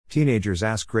Teenagers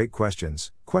ask great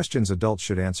questions, questions adults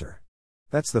should answer.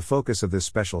 That's the focus of this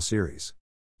special series.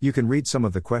 You can read some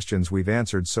of the questions we've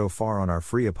answered so far on our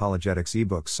free Apologetics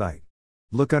ebooks site.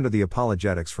 Look under the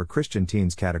Apologetics for Christian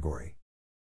Teens category.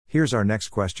 Here's our next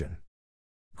question.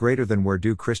 Greater than where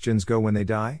do Christians go when they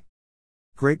die?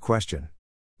 Great question.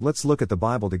 Let's look at the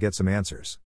Bible to get some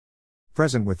answers.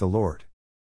 Present with the Lord.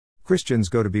 Christians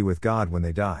go to be with God when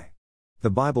they die. The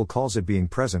Bible calls it being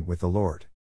present with the Lord.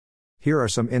 Here are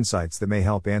some insights that may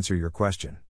help answer your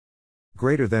question.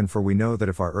 Greater than, for we know that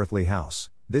if our earthly house,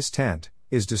 this tent,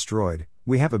 is destroyed,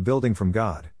 we have a building from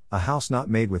God, a house not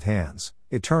made with hands,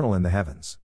 eternal in the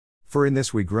heavens. For in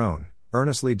this we groan,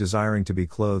 earnestly desiring to be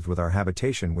clothed with our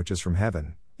habitation which is from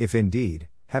heaven, if indeed,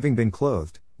 having been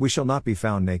clothed, we shall not be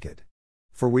found naked.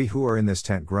 For we who are in this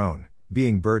tent groan,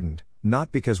 being burdened,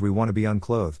 not because we want to be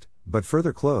unclothed, but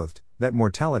further clothed, that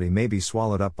mortality may be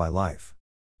swallowed up by life.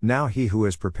 Now he who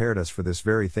has prepared us for this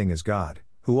very thing is God,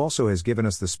 who also has given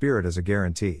us the Spirit as a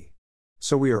guarantee.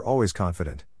 So we are always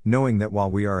confident, knowing that while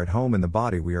we are at home in the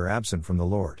body we are absent from the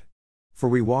Lord. For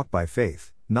we walk by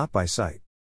faith, not by sight.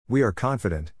 We are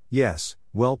confident, yes,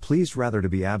 well pleased rather to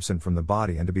be absent from the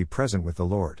body and to be present with the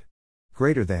Lord.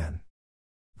 Greater than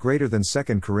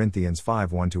 2 Corinthians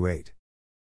 5:1-8.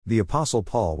 The Apostle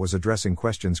Paul was addressing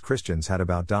questions Christians had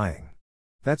about dying.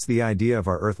 That's the idea of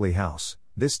our earthly house,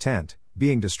 this tent,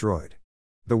 being destroyed.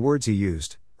 The words he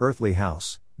used, earthly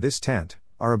house, this tent,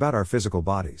 are about our physical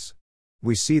bodies.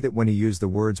 We see that when he used the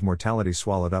words mortality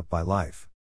swallowed up by life.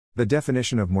 The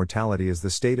definition of mortality is the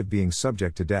state of being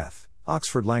subject to death,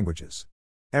 Oxford Languages.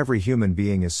 Every human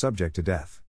being is subject to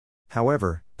death.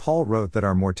 However, Paul wrote that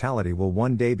our mortality will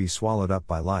one day be swallowed up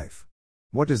by life.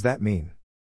 What does that mean?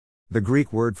 The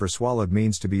Greek word for swallowed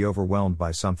means to be overwhelmed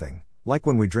by something, like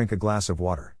when we drink a glass of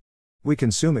water. We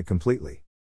consume it completely.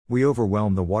 We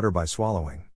overwhelm the water by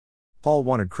swallowing. Paul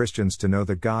wanted Christians to know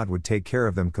that God would take care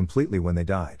of them completely when they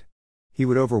died. He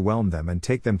would overwhelm them and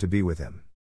take them to be with him.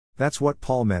 That's what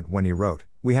Paul meant when he wrote,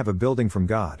 "We have a building from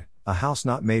God, a house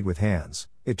not made with hands,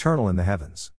 eternal in the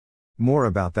heavens." More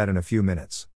about that in a few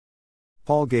minutes.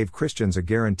 Paul gave Christians a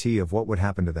guarantee of what would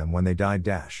happen to them when they died.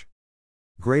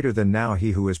 Greater than, now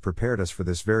he who has prepared us for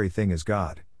this very thing is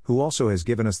God, who also has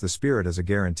given us the Spirit as a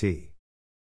guarantee.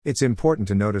 It's important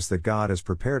to notice that God has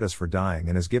prepared us for dying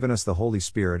and has given us the Holy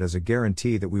Spirit as a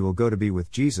guarantee that we will go to be with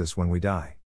Jesus when we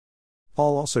die.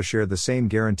 Paul also shared the same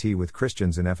guarantee with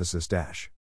Christians in Ephesus.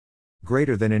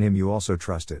 Greater than, in him you also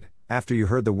trusted, after you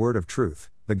heard the word of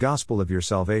truth, the gospel of your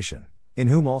salvation, in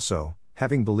whom also,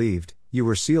 having believed, you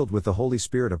were sealed with the Holy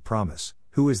Spirit of promise,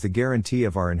 who is the guarantee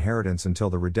of our inheritance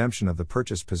until the redemption of the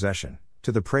purchased possession,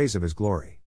 to the praise of his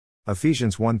glory.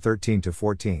 Ephesians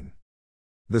 1:13-14.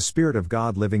 The Spirit of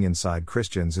God living inside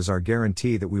Christians is our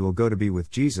guarantee that we will go to be with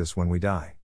Jesus when we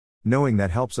die. Knowing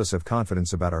that helps us have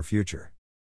confidence about our future.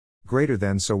 Greater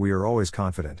than, so we are always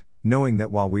confident, knowing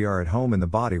that while we are at home in the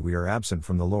body we are absent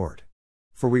from the Lord.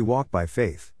 For we walk by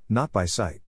faith, not by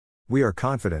sight. We are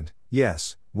confident,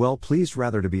 yes, well pleased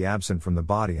rather to be absent from the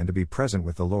body and to be present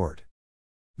with the Lord.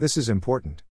 This is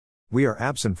important. We are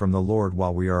absent from the Lord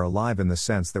while we are alive in the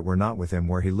sense that we're not with him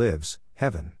where he lives,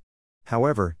 heaven.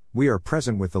 However, we are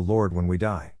present with the Lord when we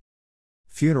die.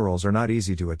 Funerals are not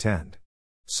easy to attend.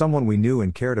 Someone we knew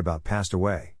and cared about passed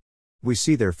away. We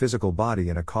see their physical body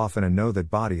in a coffin and know that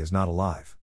body is not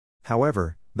alive.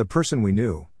 However, the person we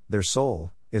knew, their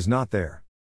soul, is not there.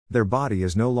 Their body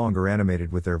is no longer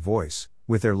animated with their voice,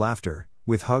 with their laughter,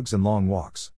 with hugs and long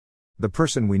walks. The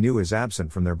person we knew is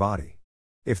absent from their body.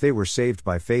 If they were saved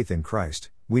by faith in Christ,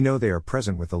 we know they are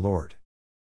present with the Lord.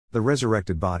 The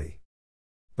resurrected body.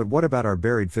 But what about our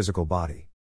buried physical body?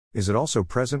 Is it also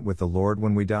present with the Lord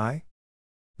when we die?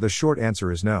 The short answer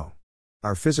is no.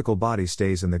 Our physical body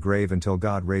stays in the grave until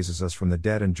God raises us from the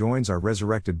dead and joins our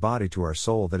resurrected body to our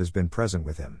soul that has been present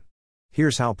with him.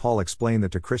 Here's how Paul explained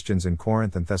that to Christians in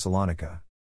Corinth and Thessalonica.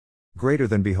 Greater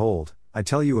than, behold, I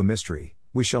tell you a mystery,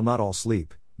 we shall not all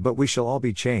sleep, but we shall all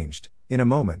be changed, in a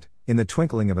moment, in the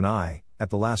twinkling of an eye, at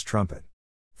the last trumpet.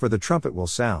 For the trumpet will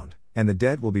sound, and the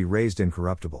dead will be raised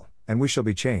incorruptible, and we shall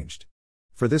be changed.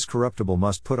 For this corruptible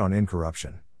must put on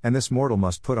incorruption, and this mortal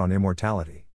must put on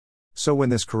immortality. So when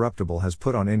this corruptible has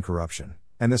put on incorruption,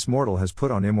 and this mortal has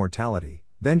put on immortality,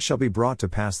 then shall be brought to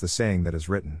pass the saying that is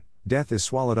written, death is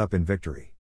swallowed up in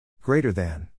victory. Greater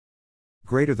than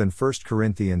 1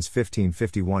 Corinthians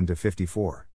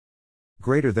 15:51-54.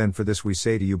 Greater than, for this we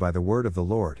say to you by the word of the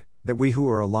Lord, that we who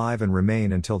are alive and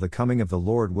remain until the coming of the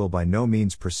Lord will by no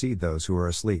means precede those who are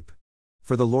asleep.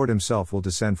 For the Lord himself will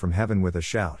descend from heaven with a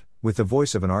shout, with the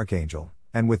voice of an archangel,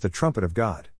 and with the trumpet of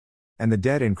God. And the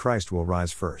dead in Christ will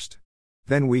rise first.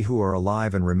 Then we who are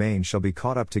alive and remain shall be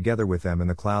caught up together with them in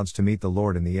the clouds to meet the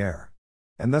Lord in the air.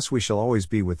 And thus we shall always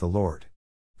be with the Lord.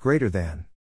 Greater than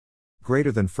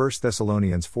 1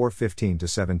 Thessalonians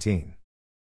 4:15-17.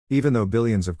 Even though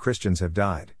billions of Christians have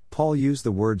died, Paul used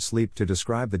the word sleep to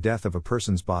describe the death of a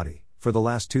person's body. For the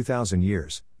last 2,000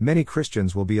 years, many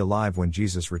Christians will be alive when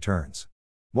Jesus returns.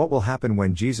 What will happen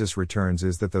when Jesus returns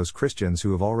is that those Christians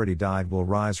who have already died will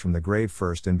rise from the grave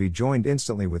first and be joined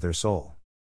instantly with their soul.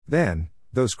 Then,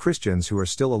 those Christians who are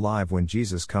still alive when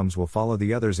Jesus comes will follow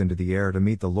the others into the air to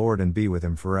meet the Lord and be with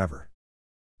Him forever.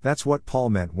 That's what Paul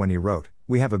meant when he wrote,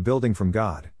 "We have a building from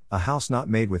God, a house not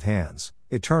made with hands,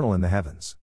 eternal in the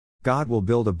heavens." God will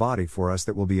build a body for us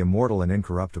that will be immortal and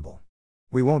incorruptible.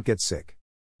 We won't get sick.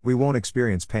 We won't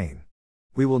experience pain.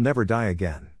 We will never die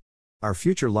again. Our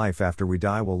future life after we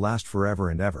die will last forever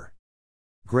and ever.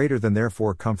 Greater than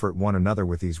therefore comfort one another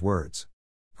with these words.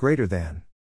 Greater than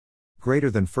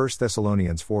 1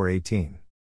 Thessalonians 4:18.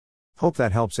 Hope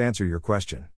that helps answer your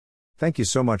question. Thank you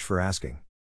so much for asking.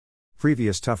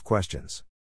 Previous tough questions.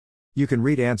 You can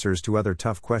read answers to other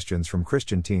tough questions from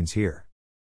Christian teens here.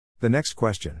 The next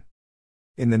question.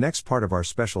 In the next part of our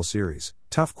special series,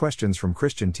 Tough Questions from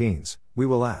Christian Teens, we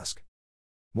will ask,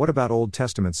 what about Old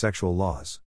Testament sexual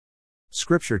laws?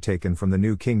 Scripture taken from the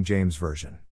New King James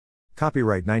Version.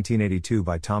 Copyright 1982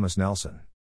 by Thomas Nelson.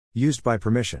 Used by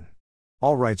permission.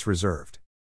 All rights reserved.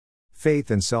 Faith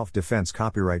and Self-Defense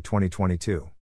Copyright 2022.